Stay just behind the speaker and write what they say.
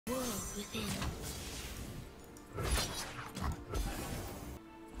within.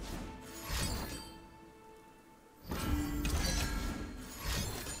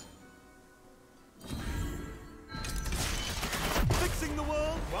 Fixing the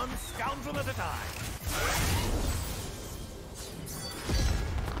world one scoundrel at a time.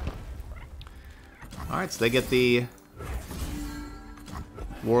 Alright, so they get the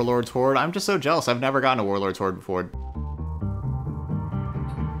Warlord's Horde. I'm just so jealous. I've never gotten a Warlord's Horde before.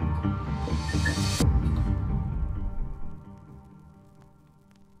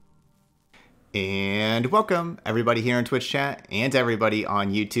 And welcome everybody here in Twitch chat and everybody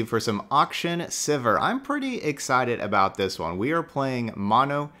on YouTube for some Akshan Sivir. I'm pretty excited about this one. We are playing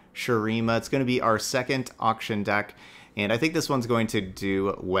Mono Shurima. It's going to be our second Akshan deck, and I think this one's going to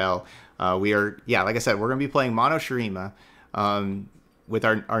do well. Like I said, we're going to be playing Mono Shurima with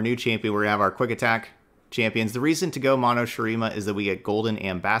our new champion. We're going to have our quick attack champions. The reason to go Mono Shurima is that we get Golden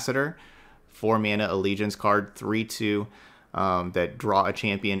Ambassador, 4 mana Allegiance card, 3/2. That draw a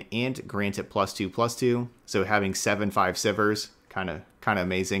champion and grant it +2/+2. So having 7/5 Sivers, kind of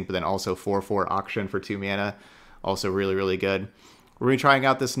amazing. But then also 4/4 Akshan for 2 mana, also really, really good. We're going to be trying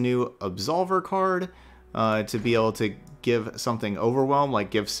out this new Absolver card to be able to give something Overwhelm,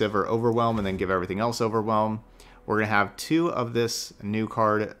 like give Sivir Overwhelm and then give everything else Overwhelm. We're going to have 2 of this new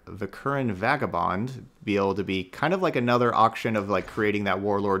card, Vicuran Vagabond, be able to be kind of like another Akshan of like creating that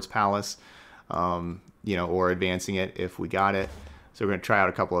Warlord's Palace. You know, or advancing it if we got it. So we're going to try out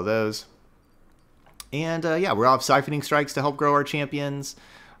a couple of those. And yeah, we'll have Siphoning Strikes to help grow our champions.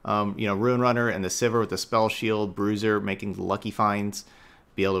 You know, Rune Runner and the Sivir with the Spell Shield, Bruiser making the Lucky Finds,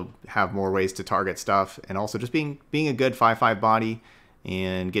 be able to have more ways to target stuff, and also just being a good 5/5 body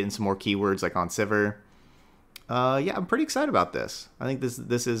and getting some more keywords like on Sivir. Yeah, I'm pretty excited about this. I think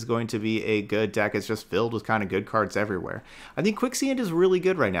this is going to be a good deck. It's just filled with kind of good cards everywhere. I think Quicksand is really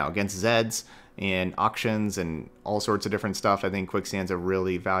good right now against Zeds and Auctions and all sorts of different stuff. I think Quicksand's a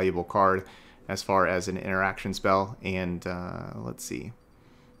really valuable card as far as an interaction spell. And let's see.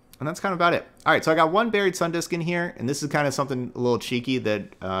 And that's kind of about it. All right, so I got one Buried Sundisk in here, and this is kind of something a little cheeky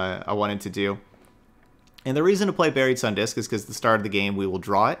that I wanted to do. And the reason to play Buried Sundisk is because at the start of the game we will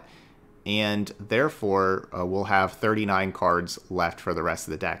draw it, and therefore we'll have 39 cards left for the rest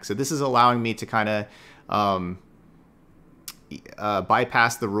of the deck. So this is allowing me to kind of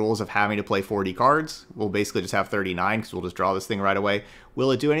bypass the rules of having to play 40 cards. We'll basically just have 39 because we'll just draw this thing right away.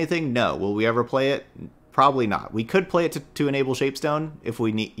 Will it do anything? No. Will we ever play it? Probably not. We could play it to enable Shapestone if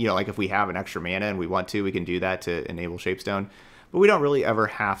we need, you know, like if we have an extra mana and we want to, we can do that to enable Shapestone. But we don't really ever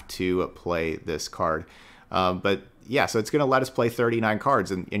have to play this card. But yeah, so it's going to let us play 39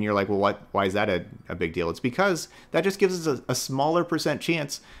 cards, and you're like, well, why is that a big deal? It's because that just gives us a smaller %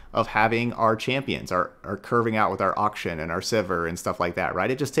 chance of having our champions, our curving out with our Akshan and our Sivir and stuff like that,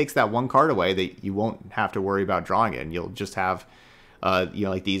 right? It just takes that one card away that you won't have to worry about drawing it, and you'll just have, you know,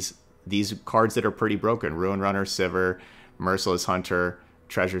 like these cards that are pretty broken: Ruin Runner, Sivir, Merciless Hunter,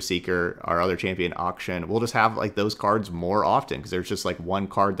 Treasure Seeker, our other champion Akshan. We'll just have like those cards more often because there's just like one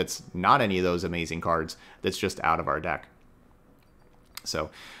card that's not any of those amazing cards that's just out of our deck.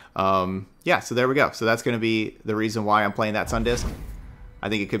 So yeah, so there we go. So that's going to be the reason why I'm playing that Sundisk. I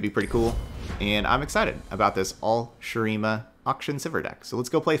think it could be pretty cool, and I'm excited about this all Shurima Akshan Sivir deck. So let's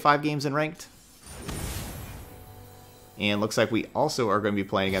go play 5 games in ranked. And looks like we also are going to be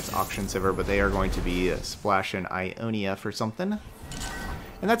playing against Akshan Sivir, but they are going to be splashing Ionia for something.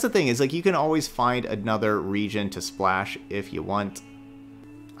 And that's the thing, is like you can always find another region to splash if you want.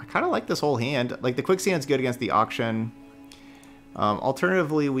 I kind of like this whole hand. Like the Quicksand's good against the Akshan.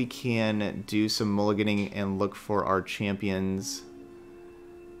 Alternatively, we can do some mulliganing and look for our champions.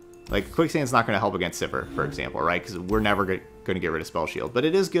 Like Quicksand's not going to help against Sivir, for example, right? Because we're never going to get rid of Spell Shield. But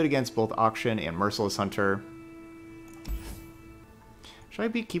it is good against both Akshan and Merciless Hunter. Should I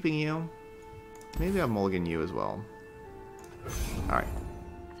be keeping you? Maybe I'll mulligan you as well. Alright.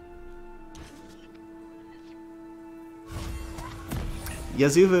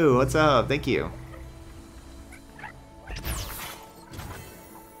 Yazuvu, what's up? Thank you.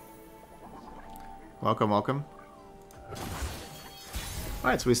 Welcome, welcome.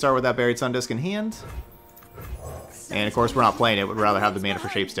 Alright, so we start with that Buried Sundisk in hand. And of course we're not playing it, we'd rather have the mana for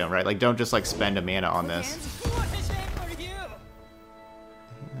Shapestone, right? Like don't just like spend a mana on this.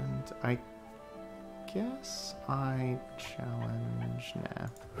 And I guess I challenge... Nah.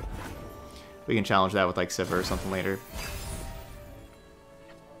 We can challenge that with like Sivir or something later.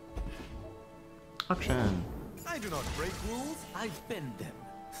 Akshan. I do not break rules. I bend them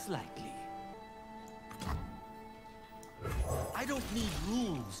slightly. I don't need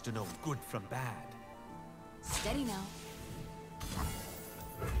rules to know good from bad. Steady now.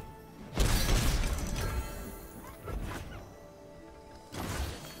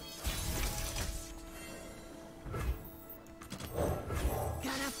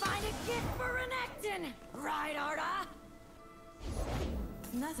 right, Arda?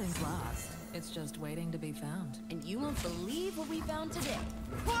 Nothing's lost. It's just waiting to be found. And you won't believe what we found today.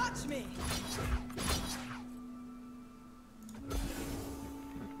 Watch me!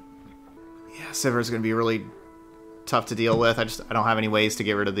 Yeah, Sivir's gonna be really tough to deal with. I don't have any ways to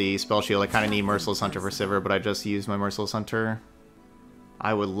get rid of the spell shield. I kind of need Merciless Hunter for Sivir, but I just used my Merciless Hunter.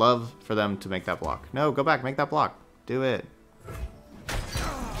 I would love for them to make that block. No, go back, make that block. Do it.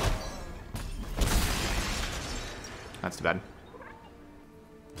 That's too bad.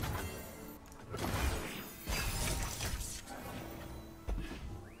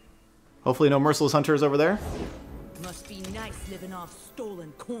 Hopefully no Merciless Hunters over there. Must be nice living off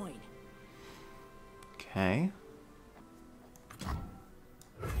stolen coin. Okay.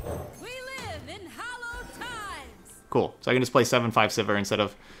 We live in hallowed times. Cool. So I can just play 7-5 Sivir instead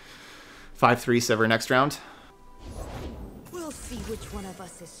of 5-3 Sivir next round. We'll see which one of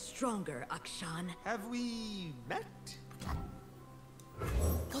us is stronger, Akshan. Have we met?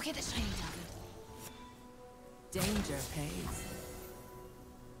 Go get the shiny Jarvan. Danger pays.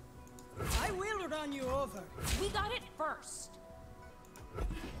 I will run you over. We got it first.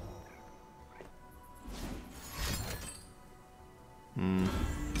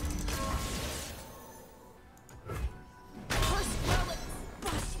 First relic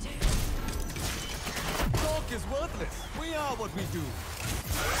busted. Talk is worthless. We are what we do.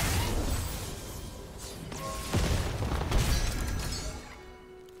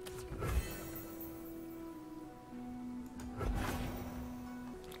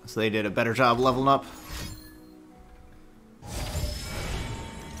 So they did a better job leveling up.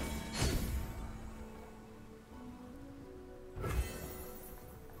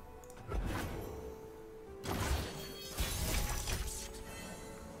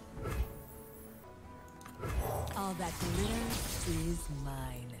 All that glitter is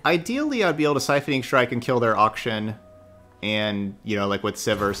mine. Ideally, I'd be able to Siphoning Strike and kill their Akshan. And, you know, like with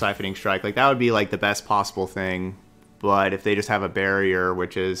Sivir, Siphoning Strike. Like, that would be, like, the best possible thing. But if they just have a barrier,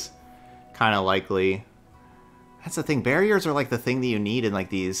 which is kind of likely... That's the thing. Barriers are, like, the thing that you need in,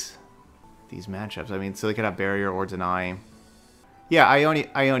 like, these matchups. I mean, so they could have barrier or deny. Yeah,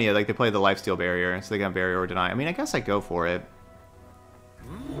 Ionia, like, they play the lifesteal barrier, so they can have barrier or deny. I mean, I guess I'd go for it.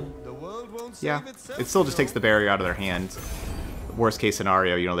 The world won't save Yeah, itself, it still just you know. takes the barrier out of their hand. Worst case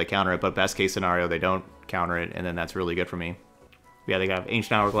scenario, you know, they counter it, but best case scenario, they don't counter it, and then that's really good for me. Yeah, they have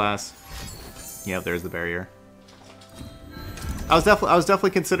Ancient Hourglass. Yep, there's the barrier. I was definitely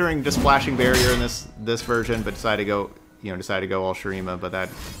considering just flashing barrier in this version, but decided to go all Shurima, but that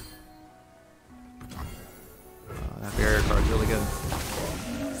barrier card's really good.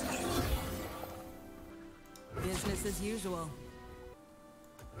 Business as usual.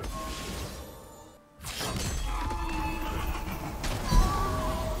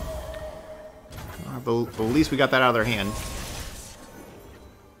 But at least we got that out of their hand.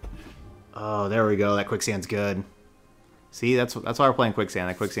 Oh, there we go. That Quicksand's good. See, that's why we're playing Quicksand.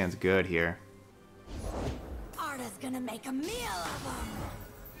 That Quicksand's good here. Arda's gonna make a meal of them.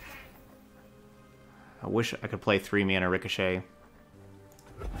 I wish I could play 3 mana Ricochet.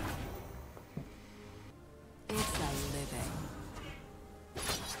 It's a living.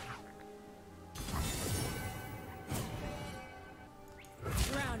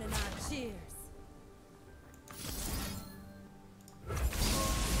 Drowning our cheers.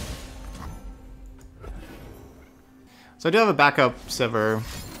 So I do have a backup Sivir.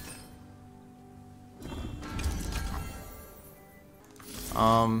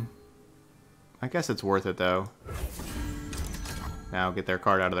 I guess it's worth it though. Now get their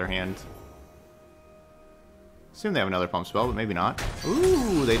card out of their hand. Assume they have another pump spell, but maybe not.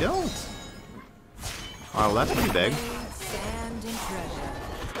 Ooh, they don't. Oh, well, that's pretty big. Sand and treasure.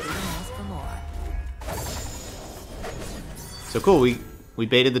 Couldn't ask for more. So cool. We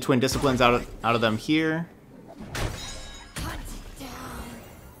baited the Twin Disciplines out of them here. Hunt it down.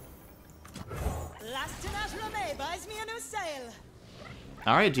 Last Rame buys me a new sail.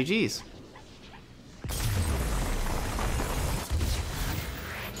 All right, GG's.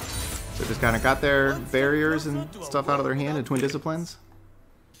 So just kind of got their barriers and stuff out of their hand and Twin Disciplines.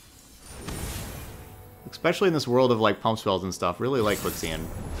 Especially in this world of like pump spells and stuff, really like Quicksand.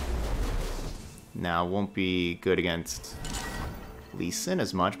 Now, won't be good against Lee Sin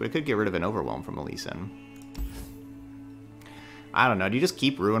as much, but it could get rid of an Overwhelm from a Lee Sin. I don't know, do you just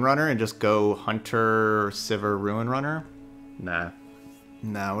keep Ruin Runner and just go Hunter, Sivir, Ruin Runner? Nah.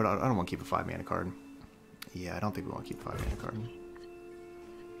 No, I don't want to keep a 5 mana card. Yeah, I don't think we want to keep a 5 mana card.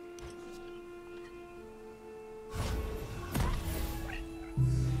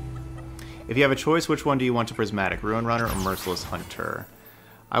 If you have a choice, which one do you want to Prismatic? Ruin Runner or Merciless Hunter?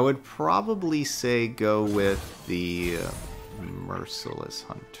 I would probably say go with the Merciless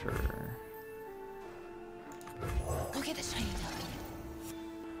Hunter. Look at the shiny token.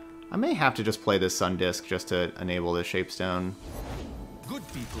 I may have to just play this Sun Disc just to enable the Shapestone. Good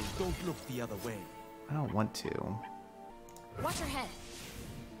people don't look the other way. I don't want to. Watch your head.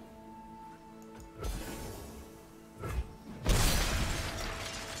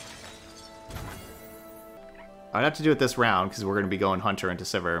 I'd have to do it this round because we're going to be going Hunter into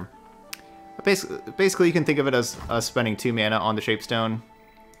Sivir. Basically, you can think of it as us spending 2 mana on the Shapestone.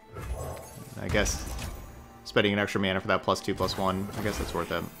 I guess spending an extra mana for that +2/+1. I guess that's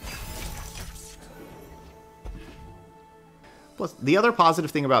worth it. Plus, the other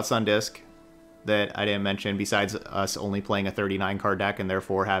positive thing about Sun Disc that I didn't mention, besides us only playing a 39 card deck and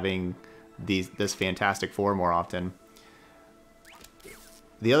therefore having this Fantastic Four more often,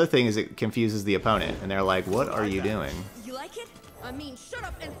 the other thing is it confuses the opponent, and they're like, what are you doing? You like it? I mean, shut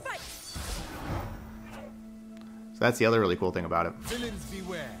up and fight! So that's the other really cool thing about it. Villains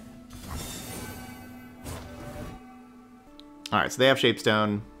beware. Alright, so they have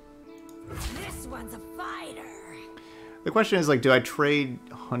Shapestone. This one's a fighter! The question is, like, do I trade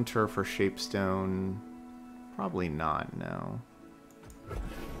Hunter for Shapestone? Probably not, no.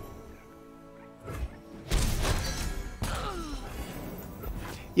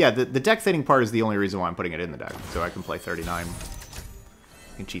 Yeah, the deck thinning part is the only reason why I'm putting it in the deck, so I can play 39. I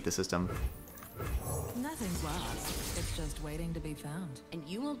can cheat the system. Nothing's lost. It's just waiting to be found. And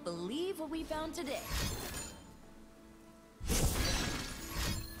you won't believe what we found today.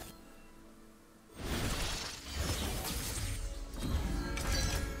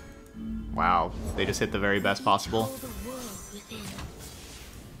 Wow, they just hit the very best possible. All the world within.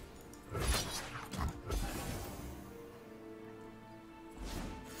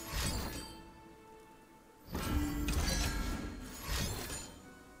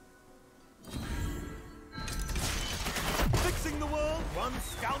 Fixing the world one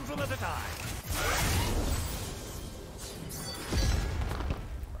scoundrel at a time.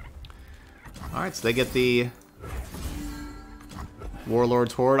 Alright, so they get the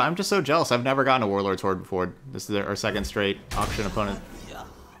Warlord's Horde. I'm just so jealous. I've never gotten a Warlord's Horde before. This is our second straight auction opponent.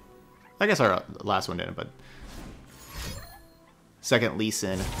 I guess our last one didn't, but second Lee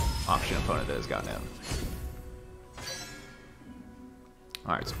Sin auction opponent that has gotten it.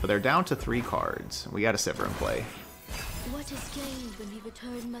 Alright, so but they're down to 3 cards. We got a Sivir in play. What is gained when we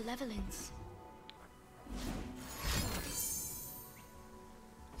return malevolence?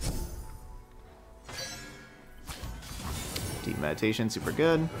 Deep Meditation, super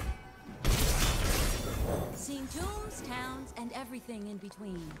good. Seeing tombs, towns, and everything in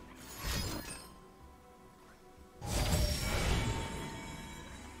between.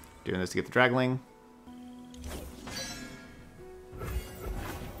 Doing this to get the Dragling.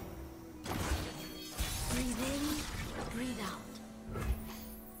 Breathe in, breathe out.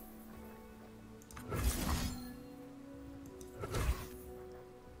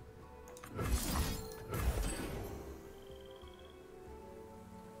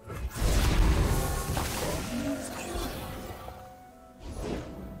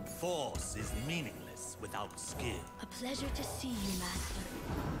 Force is meaningless without skill. A pleasure to see you, Master.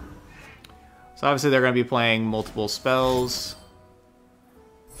 So obviously they're going to be playing multiple spells.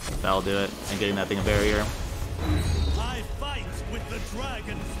 That'll do it. And getting that thing a barrier. I fight with the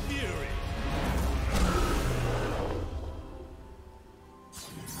dragon's fury.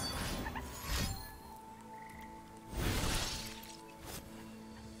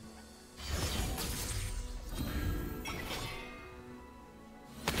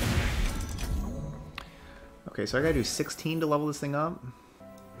 Okay, so I gotta do 16 to level this thing up.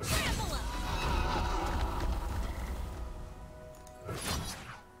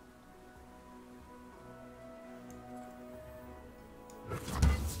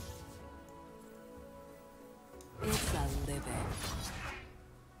 It's a living.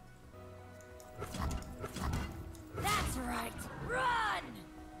 That's right! Run!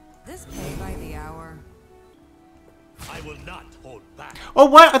 This pay by the hour. I will not hold back. Oh,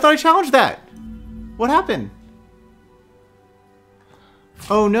 what? I thought I challenged that! What happened?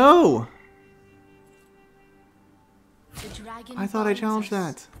 Oh no! The dragon I thought I bonds challenged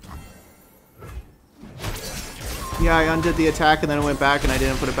us. that. Yeah, I undid the attack and then it went back and I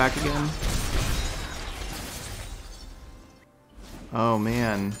didn't put it back again. Oh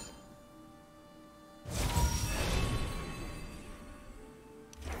man.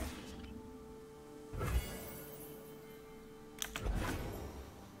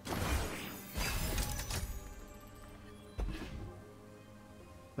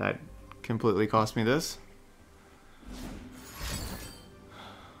 That completely cost me this.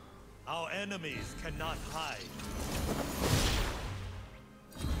 enemies cannot hide.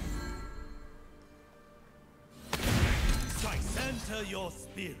 Center your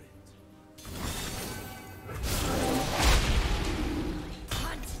spirit.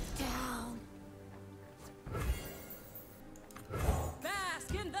 Hunt down.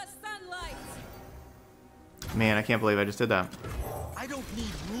 Bask in the sunlight. Man, I can't believe I just did that. I don't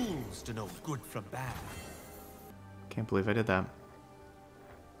need rules to know good from bad. Can't believe I did that.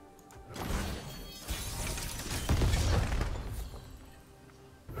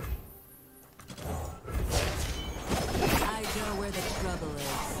 I go where the trouble is.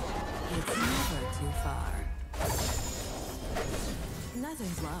 It's never too far.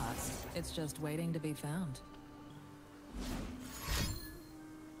 Nothing's lost. It's just waiting to be found.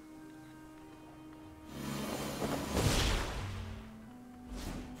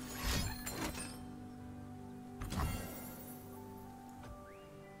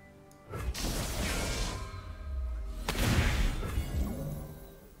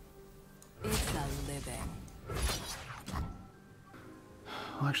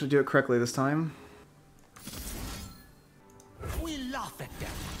 I'll actually do it correctly this time. We laugh at them.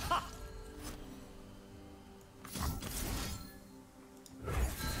 Ha!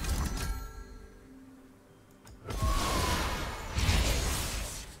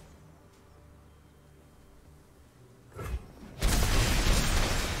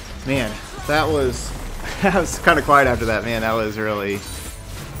 Man, that was kind of quiet after that. Man, that was really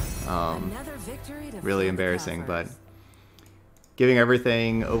really embarrassing, but giving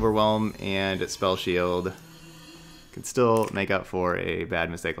everything Overwhelm and Spell Shield can still make up for a bad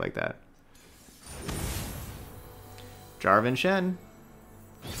mistake like that. Jarvan Shen.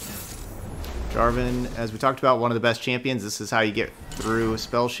 Jarvan, as we talked about, one of the best champions. This is how you get through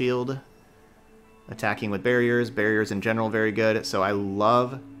Spell Shield. Attacking with barriers. Barriers in general very good. So I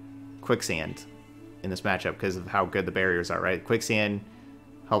love Quicksand in this matchup because of how good the barriers are, right? Quicksand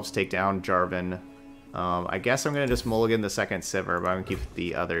helps take down Jarvan. I guess I'm going to just mulligan the second Sivir, but I'm going to keep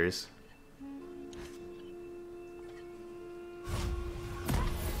the others.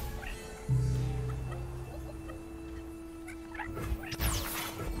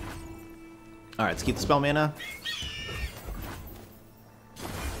 Alright, let's keep the spell mana.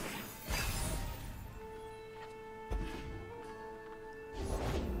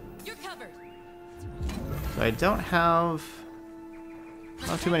 You're covered. So I don't have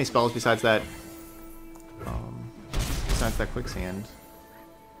not too many spells besides that Quicksand.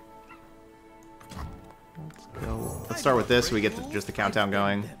 Let's go. Let's start with this so we get just the countdown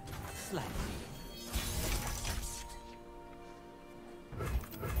going.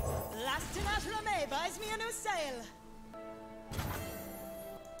 Buys me a new sail.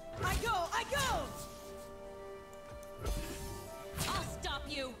 I go! I'll stop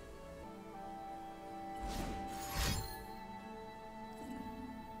you.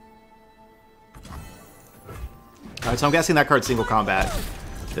 Alright, so I'm guessing that card's single combat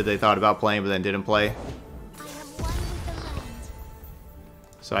that they thought about playing but then didn't play.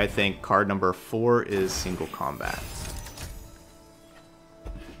 So I think card number 4 is single combat.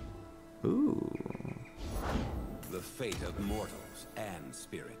 Ooh. The fate of mortals and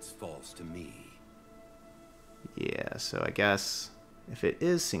spirits falls to me. Yeah, so I guess if it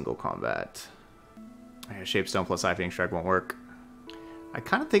is single combat, Shapestone plus Siphoning Strike won't work. I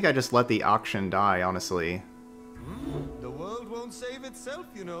kind of think I just let the Akshan die, honestly. The world won't save itself,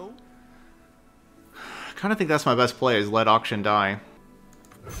 you know. I kind of think that's my best play, is let Akshan die.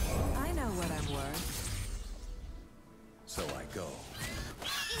 I know what I'm worth. So I go.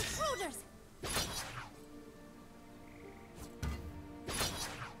 Intruders!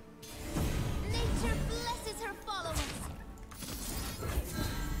 Nature blesses her followers.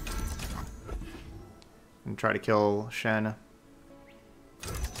 And try to kill Shen.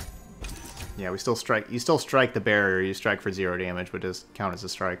 Yeah, we still strike. You still strike the barrier. You strike for 0 damage, but does count as a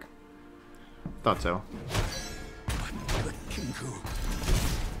strike. Thought so.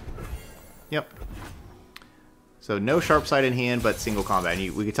 Yep. So no sharp sight in hand, but single combat.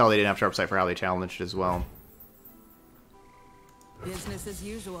 And we could tell they didn't have sharp sight for how they challenged as well. Business as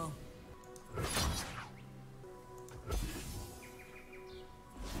usual.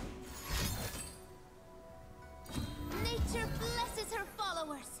 Nature blesses her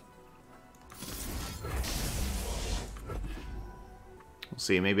followers. We'll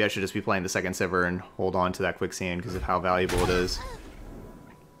see. Maybe I should just be playing the second Sivir and hold on to that Quicksand because of how valuable it is.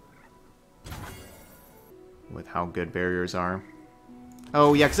 With how good barriers are.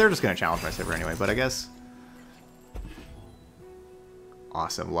 Oh, yeah, because they're just going to challenge my Sivir anyway, but I guess...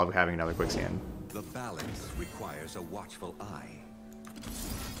 Awesome. Love having another Quicksand. The balance requires a watchful eye.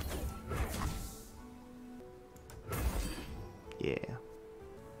 Yeah.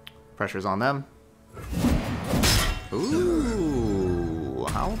 Pressure's on them. Ooh,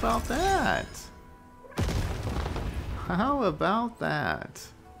 how about that? How about that?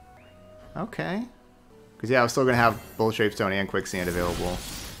 Okay. Because, yeah, I was still going to have both Shapestone and Quicksand available.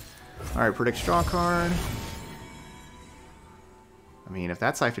 Alright, predict draw card. I mean, if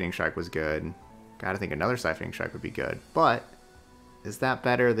that Siphoning Strike was good, gotta think another Siphoning Strike would be good. But, is that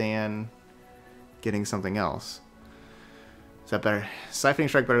better than getting something else? Is that better? Siphoning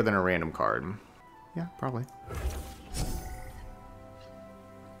Strike better than a random card? Yeah, probably.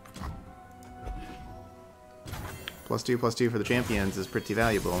 +2/+2 for the champions is pretty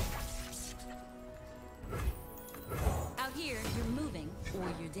valuable. Out here, you're moving or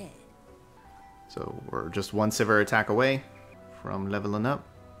you're dead. So we're just one Sivir attack away from leveling up.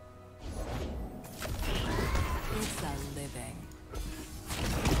 It's a living.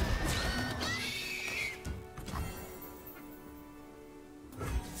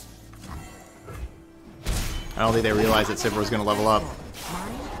 I don't think they realized that Sivir was going to level up.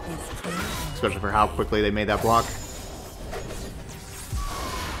 Especially for how quickly they made that block.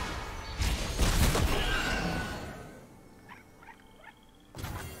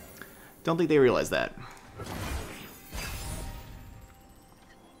 Don't think they realized that.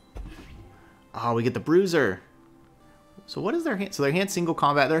 Oh, we get the Bruiser. So what is their hand? So their hand single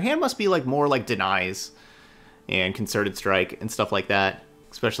combat. Their hand must be like more like denies and concerted strike and stuff like that.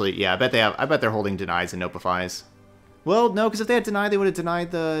 Especially, yeah, I bet they have. I bet they're holding denies and nopifies. Well, no, because if they had denied, they would have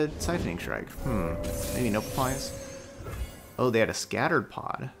denied the Siphoning Strike. Maybe nopifies. Oh, they had a Scattered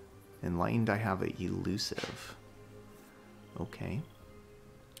Pod. Enlightened, I have a Elusive. Okay.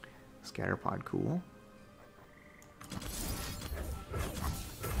 Scatter Pod, cool.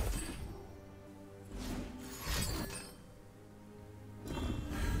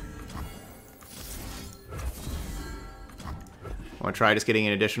 I want to try just getting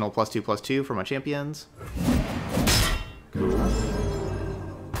an additional +2/+2 for my champions. Cool.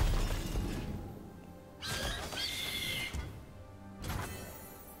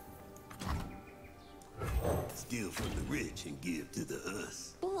 Steal from the rich and give to the us.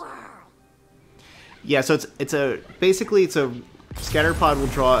 Yeah, so it's a basically it's a Scatter Pod will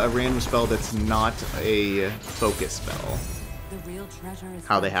draw a random spell that's not a focus spell. The real treasure is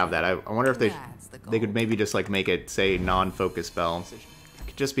How they have that. I wonder if they could maybe just like make it say non-focus spell. It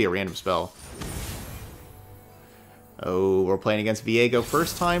could just be a random spell. Oh, we're playing against Viego.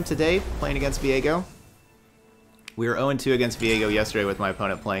 First time today playing against Viego. We were 0-2 against Viego yesterday with my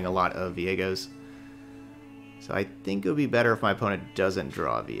opponent playing a lot of Viegos. So I think it would be better if my opponent doesn't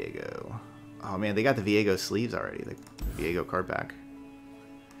draw Viego. Oh man, they got the Viego sleeves already. The Viego card back.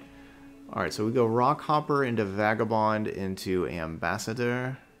 Alright, so we go Rockhopper into Vagabond into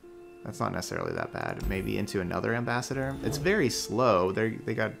Ambassador. That's not necessarily that bad. Maybe into another Ambassador. It's very slow. They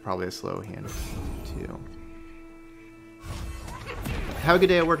got probably a slow hand too. Have a good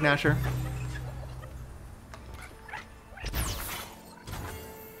day at work, Nasher.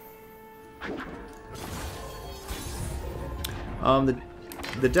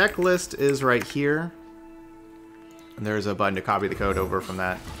 The deck list is right here. And there's a button to copy the code over from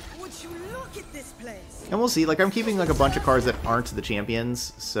that. Would you look at this place? And we'll see. Like, I'm keeping like a bunch of cards that aren't the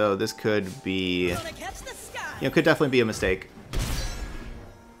champions, so this could be, Gonna catch the sky. you know, could definitely be a mistake.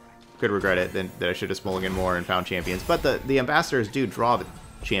 Could regret it that I should have mulliganed more and found champions. But the ambassadors do draw the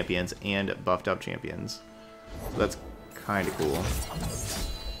champions and buffed up champions, so that's kind of cool.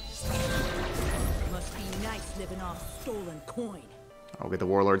 Must be nice living off stolen coin. I'll get the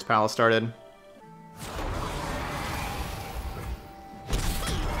Warlord's Palace started.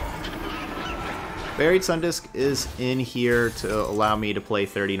 Buried Sundisk is in here to allow me to play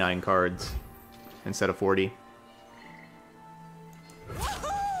 39 cards instead of 40.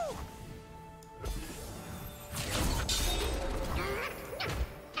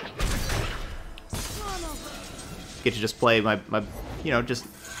 Get to just play my you know, just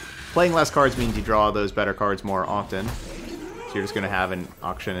playing less cards means you draw those better cards more often. So you're just going to have an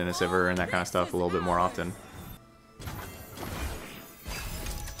Akshan and a Sivir and that kind of stuff a little bit more often.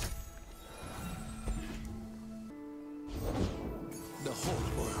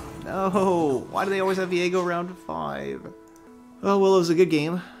 No! Why do they always have Viego round 5? Oh, well, it was a good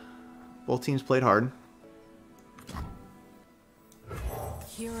game. Both teams played hard.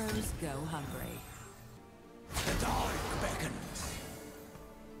 Heroes go hungry. The dark beckons.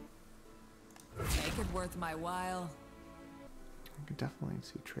 Make it worth my while. I could definitely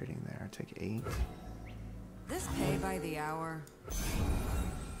see trading there. Take 8. This pay by the hour.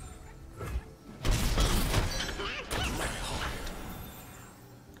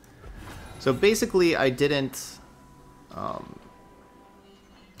 So basically, I didn't,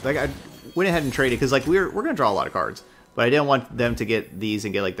 like, I went ahead and traded, because, like, we're going to draw a lot of cards. But I didn't want them to get these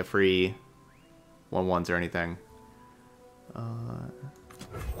and get, like, the free 1/1s or anything. If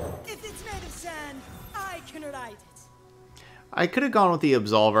it's made of sand, I can write it. I could have gone with the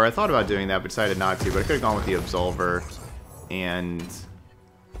Absolver. I thought about doing that, but decided not to. But I could have gone with the Absolver and,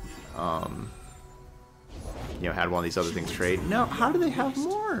 you know, had one of these other things trade. No, how do they have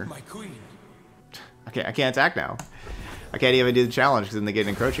more? My queen. Okay, I can't attack now. I can't even do the challenge because then they get an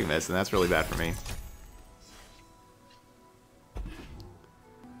encroaching miss, and that's really bad for me.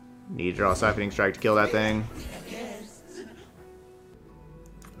 Need to draw a Siphoning Strike to kill that thing.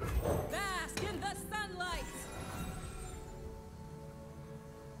 Bask in the sunlight.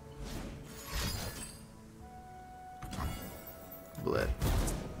 Blip.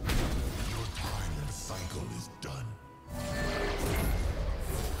 Your time and cycle is done.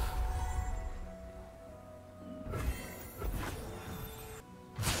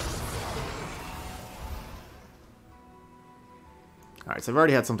 Alright, so I've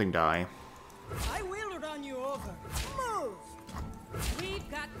already had something die. I will run you over. Move! We've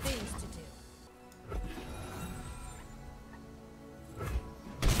got things to do.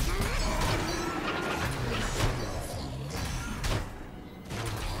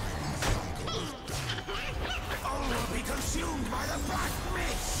 All will be consumed by the black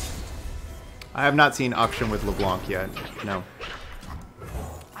mist. I have not seen Akshan with LeBlanc yet. No.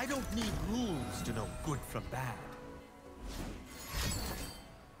 I don't need rules to know good from bad.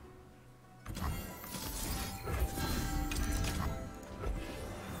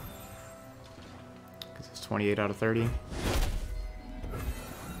 Because it's 28 out of 30.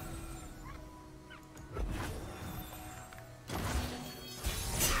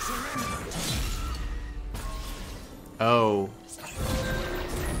 Oh.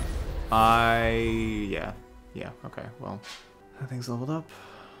 Yeah, okay, well. That thing's leveled up.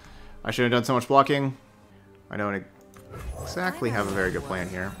 I should have done so much blocking. I don't exactly have a very good plan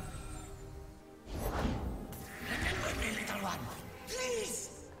here.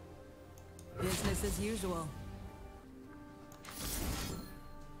 Business as usual.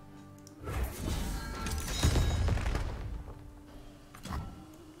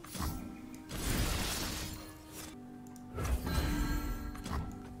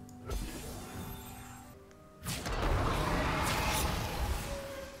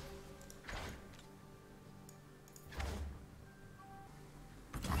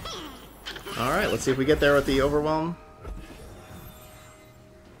 Alright, let's see if we get there with the Overwhelm.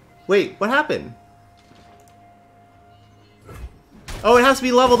 Wait, what happened? Oh, it has to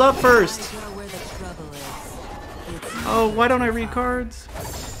be leveled up first! I know where the trouble is. It's Oh, why don't I read cards?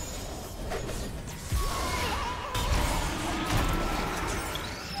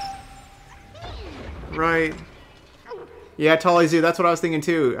 Right. Yeah, totally, Zoo. That's what I was thinking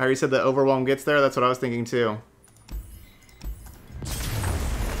too. How you said the Overwhelm gets there, that's what I was thinking too.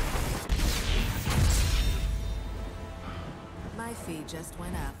 my fee just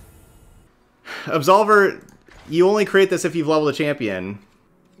went up. Absolver, you only create this if you've leveled a champion.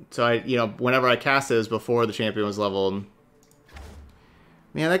 So whenever I cast this before the champion was leveled.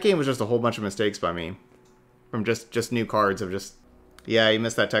 Man, that game was just a whole bunch of mistakes by me. From just new cards of just... Yeah, you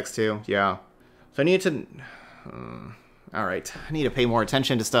missed that text too. Yeah. So I need to... Alright, I need to pay more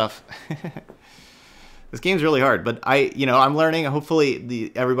attention to stuff. This game's really hard, but I'm learning.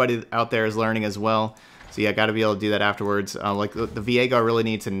 Hopefully everybody out there is learning as well. So yeah, I got to be able to do that afterwards. Like the Viego, I really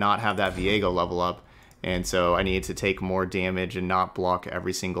need to not have that Viego level up. And so I need to take more damage and not block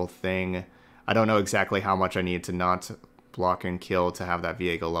every single thing. I don't know exactly how much I need to not block and kill to have that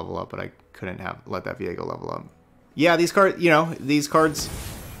Viego level up, but I couldn't let that Viego level up. Yeah, these cards,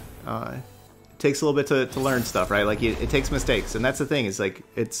 it takes a little bit to learn stuff, right? Like it takes mistakes, and that's the thing. Is like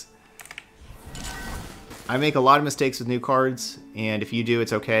I make a lot of mistakes with new cards, and if you do,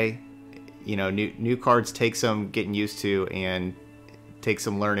 it's okay. New cards take some getting used to and take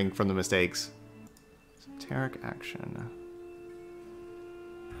some learning from the mistakes. So, Taric action.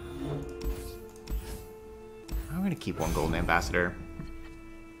 I'm gonna keep one Golden Ambassador.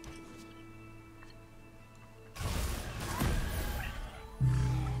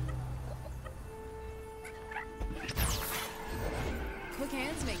 Quick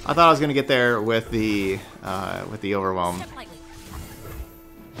hands make I thought I was gonna get there with the Overwhelm. step lightly.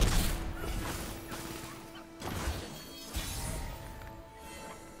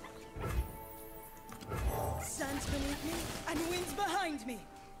 Sands beneath me and winds behind me.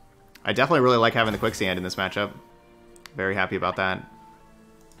 I definitely really like having the Quicksand in this matchup. Very happy about that.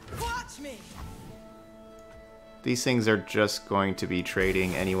 Watch me. These things are just going to be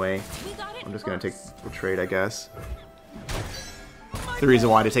trading anyway. I'm just going to take the trade, I guess. The reason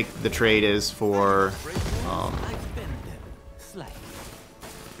why to take the trade is for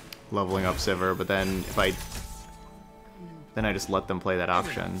leveling up Sivir, but then if I just let them play that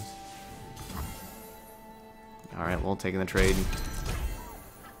option. Alright, well, taking the trade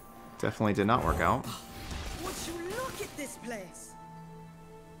definitely did not work out. Would you look at this place?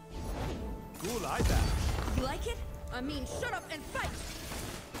 Cool eye that. You like it? I mean, shut up and fight!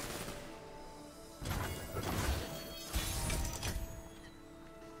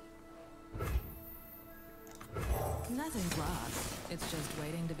 Nothing's lost. It's just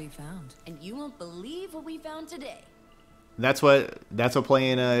waiting to be found. And you won't believe what we found today. That's what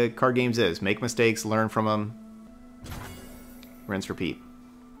playing card games is. Make mistakes, learn from them, rinse, repeat.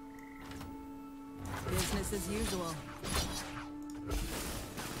 Business as usual.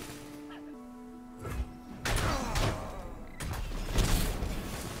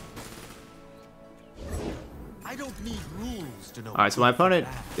 I don't need rules to know. Alright, so my opponent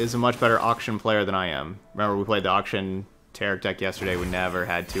is a much better auction player than I am. Remember, we played the auction Taric deck yesterday. We never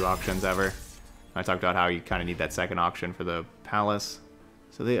had 2 auctions ever. I talked about how you kind of need that second auction for the palace.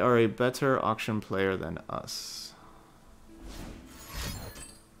 So they are a better auction player than us.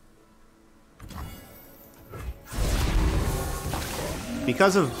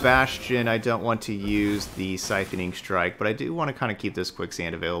 Because of Bastion, I don't want to use the Siphoning Strike, but I do want to kind of keep this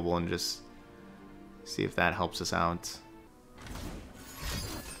Quicksand available and just see if that helps us out.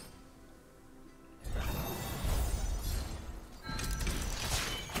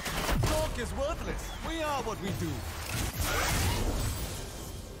 Talk is worthless. We are what we do.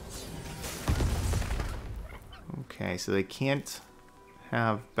 Okay, so they can't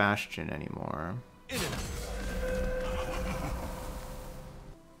have Bastion anymore. In and out.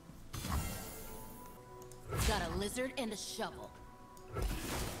 Got a lizard and a shovel.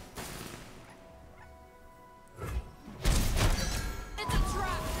 It's a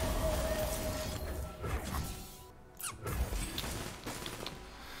trap.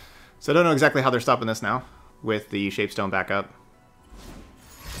 So I don't know exactly how they're stopping this now with the Shapestone back up.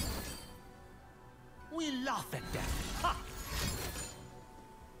 We laugh at that. Ha!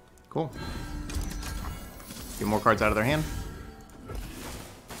 Cool. Get more cards out of their hand.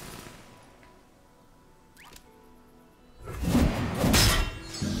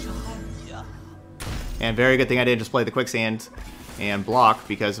 And very good thing I didn't just play the Quicksand and block,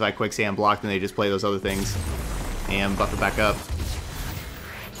 because if I Quicksand block, then they just play those other things and buff it back up.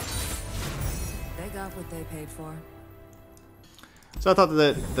 They got what they paid for. So I thought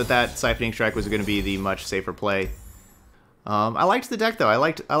that Siphoning Strike was going to be the much safer play. I liked the deck though. I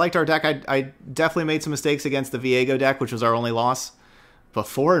liked our deck. I definitely made some mistakes against the Viego deck, which was our only loss. But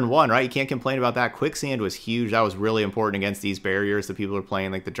 4-1, right? You can't complain about that. Quicksand was huge. That was really important against these barriers that people are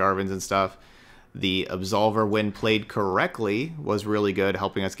playing, like the Jarvans and stuff. The Absolver, when played correctly, was really good,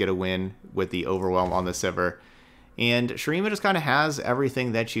 helping us get a win with the Overwhelm on the Sivir. And Shurima just kind of has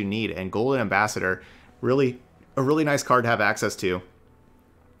everything that you need. And Golden Ambassador, a really nice card to have access to.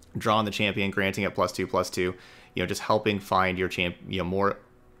 Drawing the champion, granting it +2/+2. You know, just helping find your more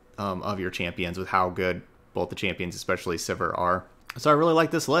of your champions with how good both the champions, especially Sivir, are. So I really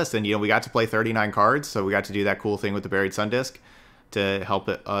like this list, and we got to play 39 cards, so we got to do that cool thing with the Buried Sun Disc to help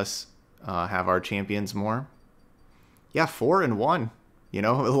us have our champions more. Yeah, 4-1. A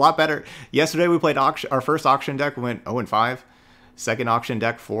lot better. Yesterday we played our first auction deck, we went 0-5. Second auction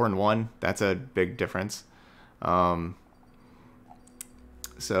deck, 4-1. That's a big difference.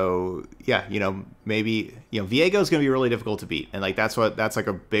 So yeah, maybe Viego is going to be really difficult to beat, and that's like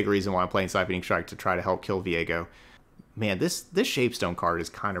a big reason why I'm playing Siphoning Strike, to try to help kill Viego. Man, this Shapestone card is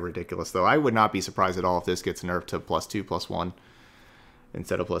kind of ridiculous, though. I would not be surprised at all if this gets nerfed to +2/+1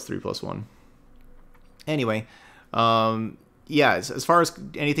 instead of +3/+1. Anyway, yeah, as far as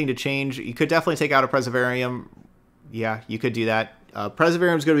anything to change, you could definitely take out a Preservarium. Yeah, you could do that.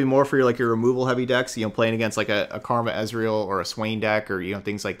 Preservarium is going to be more for your removal heavy decks, playing against like a Karma Ezreal or a Swain deck, or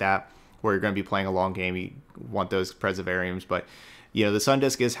things like that, where you're going to be playing a long game. You want those Preservariums, but the Sun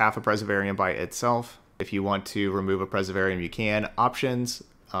Disc is half a Preservarium by itself. If you want to remove a Preservarium, you can. Options,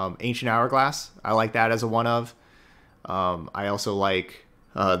 Ancient Hourglass. I like that as a one-of. I also like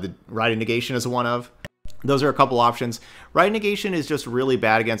the Riding Negation as a one-of. Those are a couple options. Riding Negation is just really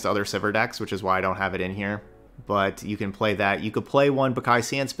bad against other Sivir decks, which is why I don't have it in here. But you can play that. You could play one Bakai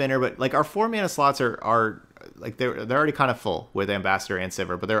Sand Spinner, but like our 4-mana slots are like they're already kind of full with Ambassador and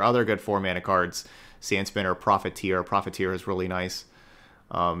Sivir, but there are other good 4-mana cards. Sand Spinner, Profiteer. Profiteer is really nice.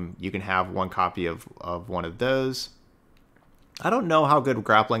 You can have one copy of one of those. I don't know how good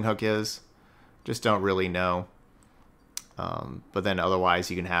Grappling Hook is. Just don't really know. But then otherwise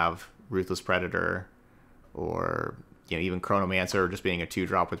you can have Ruthless Predator, or even Chronomancer, just being a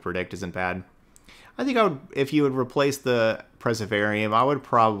 2-drop with Predict isn't bad. I think I would, if you would replace the Preservarium, I would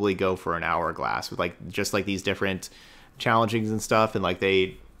probably go for an Hourglass with just these different challengings and stuff, and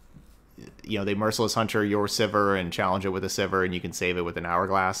they Merciless Hunter your Sivir and challenge it with a Sivir, and you can save it with an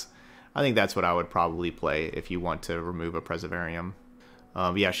Hourglass. I think that's what I would probably play if you want to remove a Preservarium.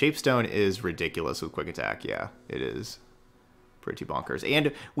 Yeah, Shapestone is ridiculous with Quick Attack. Yeah, it is pretty bonkers.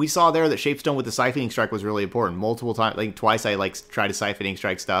 And we saw there that Shapestone with the Siphoning Strike was really important. Multiple times, twice I tried to Siphoning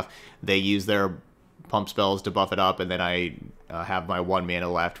Strike stuff. They use their pump spells to buff it up, and then I have my 1 mana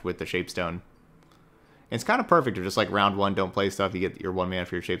left with the Shapestone. And it's kind of perfect if just round 1 don't play stuff, you get your 1 mana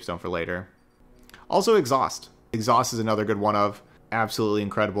for your Shapestone for later. Also Exhaust. Exhaust is another good one of. Absolutely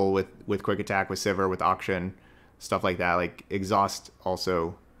incredible with Quick Attack, with Sivir, with Akshan, stuff like that. Exhaust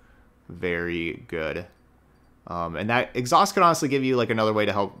also very good. And that Exhaust could honestly give you another way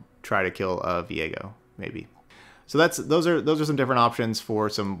to help try to kill Viego, maybe. So those are some different options for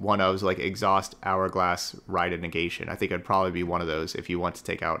some 1-ofs like Exhaust, Hourglass, Ride, and Negation. I think I'd probably be one of those if you want to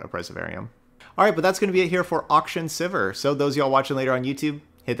take out a Preservarium. Alright, but that's going to be it here for Akshan Sivir. So those of y'all watching later on YouTube,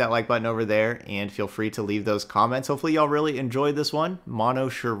 hit that like button over there, and feel free to leave those comments. Hopefully y'all really enjoyed this one. Mono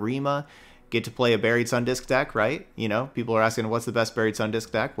Shurima. Get to play a Buried Sun Disc deck, right? People are asking what's the best Buried Sun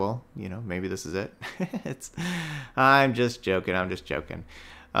Disc deck. Well, maybe this is it. I'm just joking.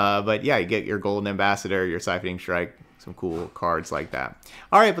 But yeah, you get your Golden Ambassador, your Siphoning Strike, some cool cards like that.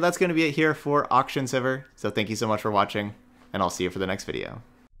 All right, but that's going to be it here for Akshan Sivir. So thank you so much for watching, and I'll see you for the next video.